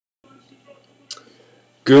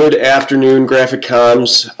Good afternoon, Graphic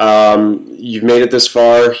Comms. You've made it this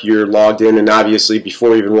far. You're logged in, and obviously,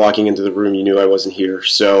 before even walking into the room, you knew I wasn't here.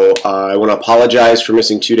 So I want to apologize for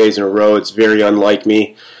missing 2 days in a row. It's very unlike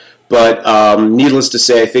me. But needless to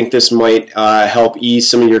say, I think this might help ease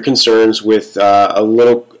some of your concerns with a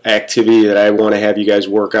little activity that I want to have you guys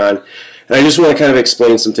work on. And I just want to kind of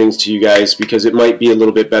explain some things to you guys because it might be a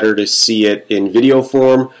little bit better to see it in video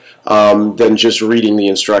form than just reading the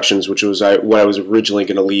instructions, which was what I was originally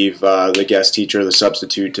going to leave the guest teacher, the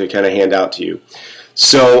substitute, to kind of hand out to you.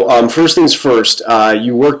 So first things first,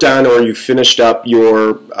 you worked on or you finished up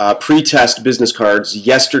your pre-test business cards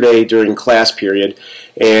yesterday during class period,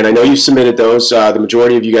 and I know you submitted those. The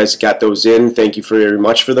majority of you guys got those in. Thank you very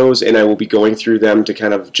much for those, and I will be going through them to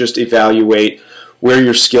kind of just evaluate where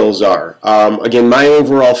your skills are. Again, my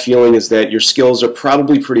overall feeling is that your skills are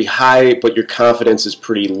probably pretty high, but your confidence is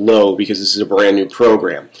pretty low because this is a brand new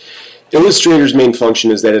program. Illustrator's main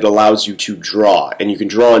function is that it allows you to draw, and you can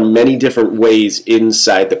draw in many different ways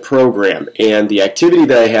inside the program. And the activity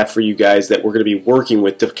that I have for you guys that we're going to be working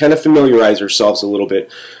with to kind of familiarize ourselves a little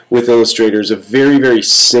bit with Illustrator is a very, very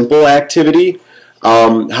simple activity.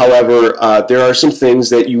 However, there are some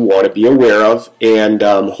things that you want to be aware of, and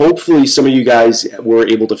hopefully some of you guys were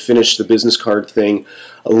able to finish the business card thing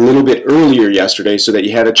a little bit earlier yesterday so that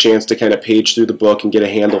you had a chance to kind of page through the book and get a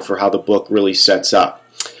handle for how the book really sets up.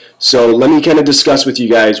 So let me kind of discuss with you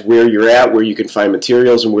guys where you're at, where you can find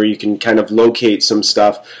materials, and where you can kind of locate some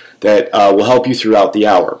stuff that will help you throughout the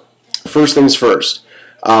hour. First things first,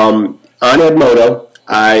 on Edmodo,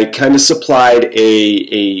 I kind of supplied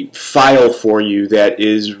a file for you that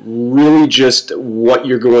is really just what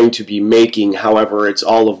you're going to be making. However, it's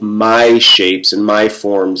all of my shapes and my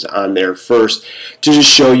forms on there first to just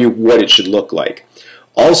show you what it should look like.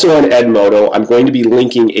 Also on Edmodo, I'm going to be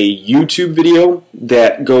linking a YouTube video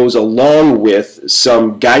that goes along with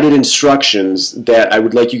some guided instructions that I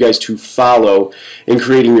would like you guys to follow in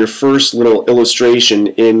creating your first little illustration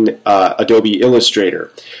in Adobe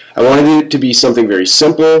Illustrator. I wanted it to be something very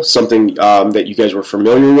simple, something that you guys were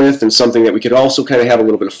familiar with, and something that we could also kind of have a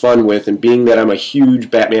little bit of fun with. And being that I'm a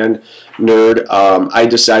huge Batman nerd, I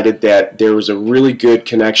decided that there was a really good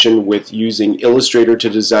connection with using Illustrator to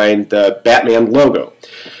design the Batman logo.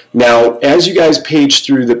 Now, as you guys page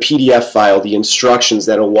through the PDF file, the instructions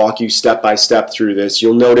that will walk you step by step through this,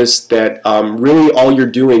 you'll notice that really all you're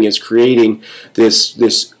doing is creating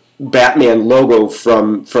this Batman logo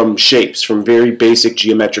from shapes, from very basic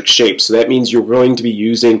geometric shapes. So that means you're going to be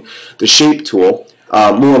using the shape tool,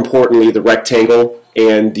 more importantly the rectangle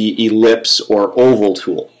and the ellipse or oval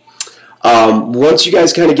tool. Once you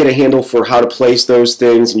guys kind of get a handle for how to place those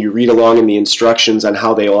things and you read along in the instructions on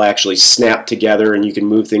how they will actually snap together and you can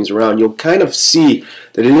move things around, you'll kind of see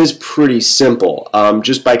that it is pretty simple.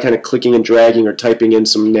 Just by kind of clicking and dragging or typing in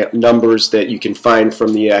some numbers that you can find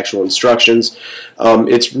from the actual instructions,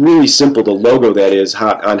 it's really simple, the logo that is,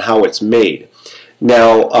 on how it's made.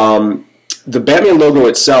 Now, the Batman logo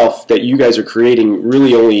itself that you guys are creating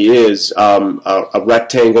really only is a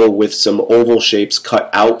rectangle with some oval shapes cut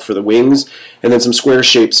out for the wings, and then some square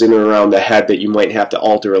shapes in and around the head that you might have to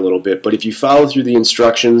alter a little bit. But if you follow through the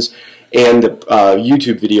instructions and the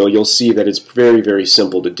YouTube video, you'll see that it's very, very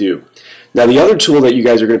simple to do. Now, the other tool that you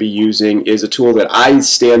guys are going to be using is a tool that I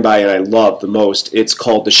stand by and I love the most. It's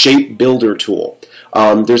called the Shape Builder tool.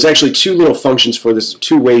 There's actually two little functions for this,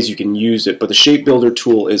 two ways you can use it, but the Shape Builder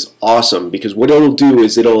tool is awesome because what it'll do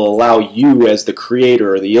is it'll allow you as the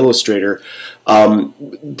creator or the illustrator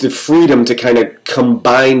the freedom to kind of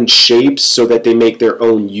combine shapes so that they make their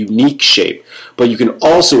own unique shape. But you can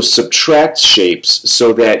also subtract shapes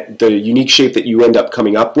so that the unique shape that you end up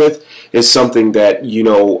coming up with is something that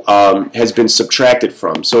has been subtracted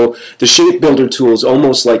from. So the Shape Builder tool is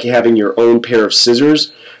almost like having your own pair of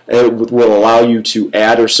scissors. It will allow you to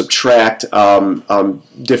add or subtract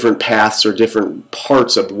different paths or different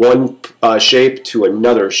parts of one shape to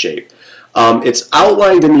another shape. It's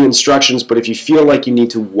outlined in the instructions, but if you feel like you need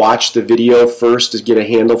to watch the video first to get a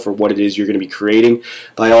handle for what it is you're going to be creating,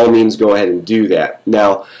 by all means go ahead and do that.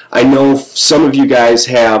 Now, I know some of you guys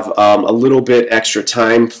have a little bit extra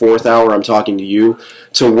time, fourth hour I'm talking to you,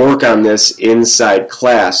 to work on this inside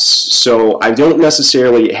class, so I don't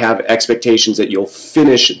necessarily have expectations that you'll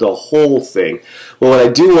finish the whole thing. But what I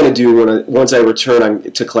do want to do once I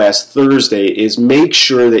return to class Thursday is make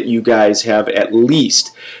sure that you guys have at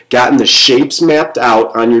least gotten the shapes mapped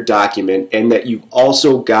out on your document and that you've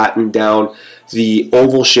also gotten down the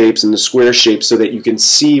oval shapes and the square shapes so that you can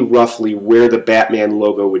see roughly where the Batman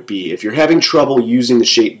logo would be. If you're having trouble using the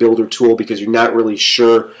Shape Builder tool because you're not really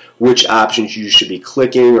sure which options you should be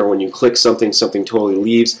clicking, or when you click something, something totally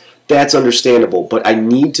leaves, that's understandable. But I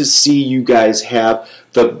need to see you guys have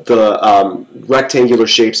the rectangular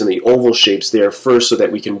shapes and the oval shapes there first so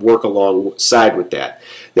that we can work alongside with that.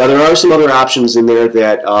 Now, there are some other options in there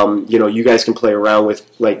that you guys can play around with,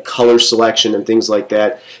 like color selection and things like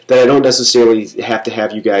that, that I don't necessarily have to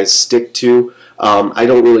have you guys stick to. I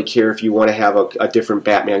don't really care if you want to have a different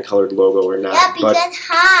Batman colored logo or not. Yeah, because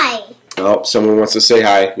hi. Oh, someone wants to say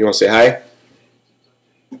hi. You want to say hi?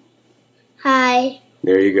 Hi.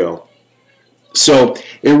 There you go. So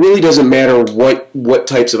it really doesn't matter what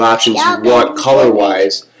types of options you want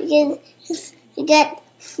color-wise. Because you got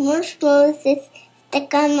marshmallows to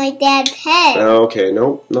stick on my dad's head. Okay,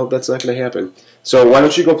 no, that's not going to happen. So why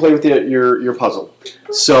don't you go play with your puzzle?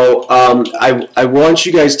 So I want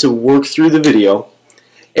you guys to work through the video,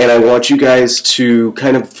 and I want you guys to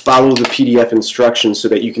kind of follow the PDF instructions so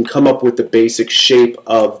that you can come up with the basic shape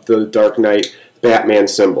of the Dark Knight Batman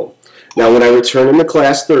symbol. Now, when I return into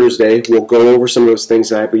class Thursday, we'll go over some of those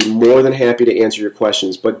things, and I'd be more than happy to answer your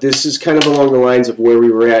questions. But this is kind of along the lines of where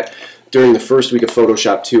we were at during the first week of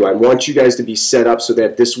Photoshop 2. I want you guys to be set up so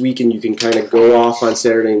that this weekend you can kind of go off on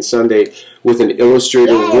Saturday and Sunday with an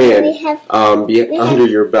Illustrator win under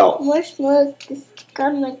your belt. Marshmallows to stick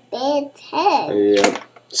on my dad's head. Yeah.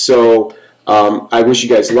 So I wish you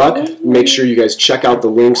guys luck. Make sure you guys check out the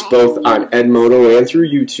links both on Edmodo and through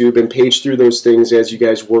YouTube and page through those things as you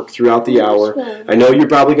guys work throughout the hour. I know you're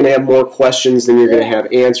probably going to have more questions than you're going to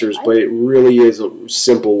have answers, but it really is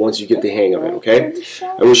simple once you get the hang of it, okay?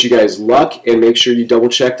 I wish you guys luck, and make sure you double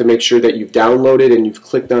check to make sure that you've downloaded and you've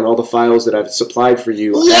clicked on all the files that I've supplied for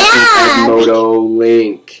you at the Edmodo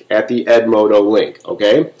link. At the Edmodo link,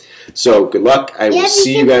 okay? So good luck. I will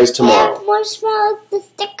see you guys tomorrow. Marshmallows to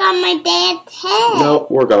stick on my dad's head. No,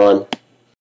 we're gone.